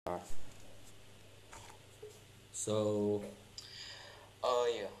are. So,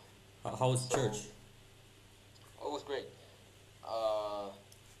 Yeah. how was So, church? oh, it was great. Uh,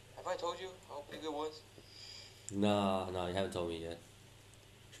 have I told you how big it was? Nah, no, you haven't told me yet.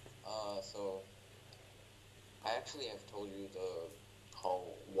 So I actually have told you how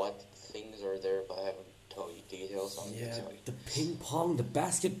what things are there, but I haven't told you details. So I'm gonna Yeah, tell you. the ping pong, the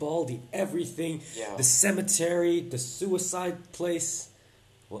basketball, the everything, Yeah. the cemetery, the suicide place.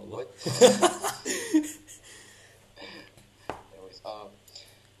 What? What? Anyways,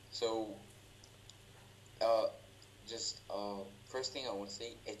 so uh, just first thing I want to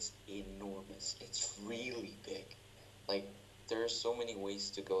say, it's enormous. It's really big. Like there's so many ways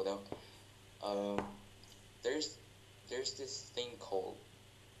to go down. Um, there's there's this thing called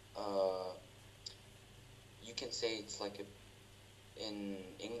uh, you can say it's like in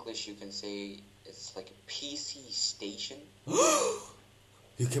English you can say it's like a PC station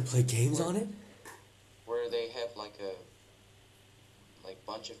You can play games where on it? where they have like a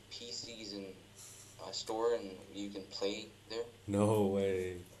bunch of PCs in a store and you can play there. No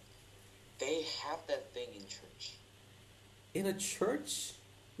way. They have that thing in church. In a church?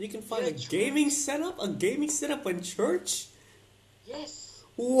 You can find Yeah, a gaming church. setup? A gaming setup in church? Yes,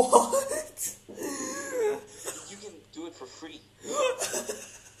 What? you can do it for free.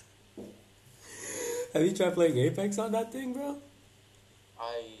 Have you tried playing Apex on that thing, bro?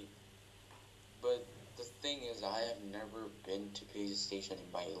 I but the thing is I have never been to PC station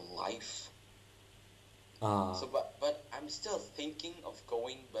in my life. Ah. So, but I'm still thinking of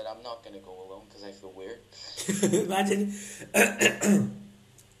going, but I'm not gonna go alone because I feel weird. Imagine,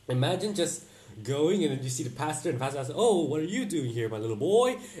 imagine just going and then you see the pastor and the pastor asks, "Oh, what are you doing here, my little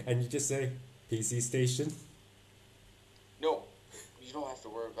boy?" And you just say, "PC station." No, you don't have to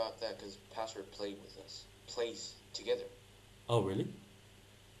worry about that because Pastor played with us, plays together. Oh, really?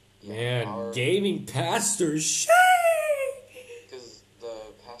 Yeah, Man, gaming pastor, shay! because the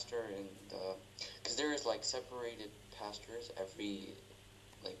pastor and because there is like separated pastors every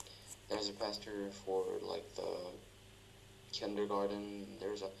like there's a pastor for like the kindergarten.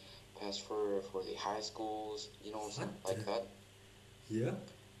 There's a pastor for the high schools. Something like that. Yeah.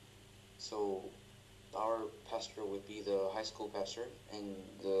 So our pastor would be the high school pastor, and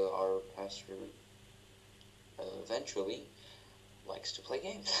our pastor eventually likes to play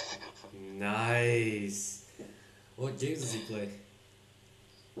games. Nice. What games does he play?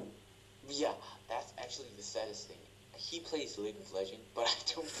 Yeah, that's actually the saddest thing. He plays League of Legends, but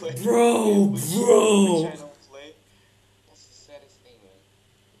I don't play. Bro, which, bro. Which I don't play. That's the saddest thing,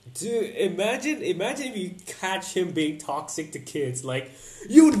 man. Dude, imagine if you catch him being toxic to kids, like,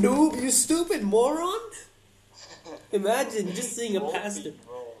 "You noob, you stupid moron." Imagine just seeing a pastor.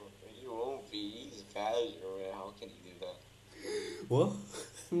 Bro, you won't be. He's pastor, man. How can he do that? What?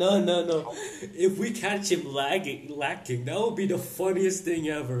 No, no, no. How- If we catch him lacking, that would be the funniest thing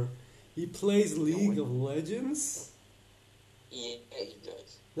ever. He plays League of Legends? Yeah, he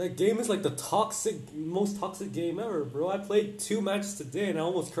does. That game is like the most toxic game ever, bro. I played 2 matches today and I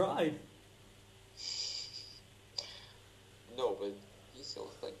almost cried. No, but he's still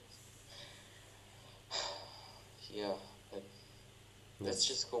like, yeah, but that's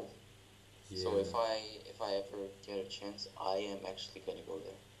just cool. Yeah. So if I ever get a chance, I am actually gonna go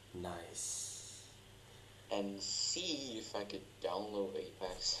there Nice. and see if I could download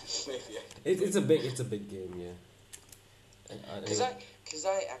Apex. Maybe I It's a big game, yeah. cause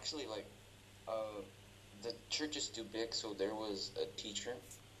I actually like the church is too big, so there was a teacher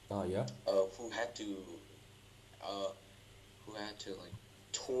Oh yeah. who had to uh like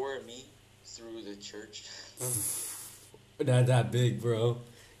tour me through the church. That big, bro.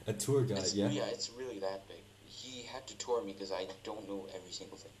 A tour guide, It's yeah. yeah, it's really that big. He had to tour me because I don't know every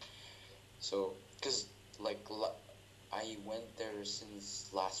single thing. So, because like I went there since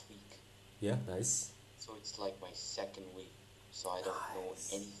last week, Yeah, nice. so it's like my second week. So I don't know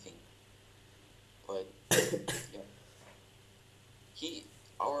Nice. anything. But yeah, he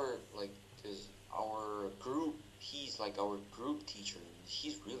our like cause our group. He's like our group teacher. And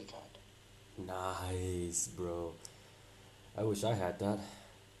he's really kind. Nice, bro. I wish I had that.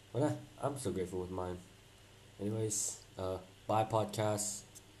 But I'm so grateful with mine. Anyways, bye podcast.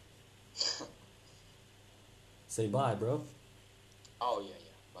 Say bye, bro. Oh yeah,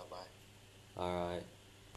 yeah. Bye bye. Alright.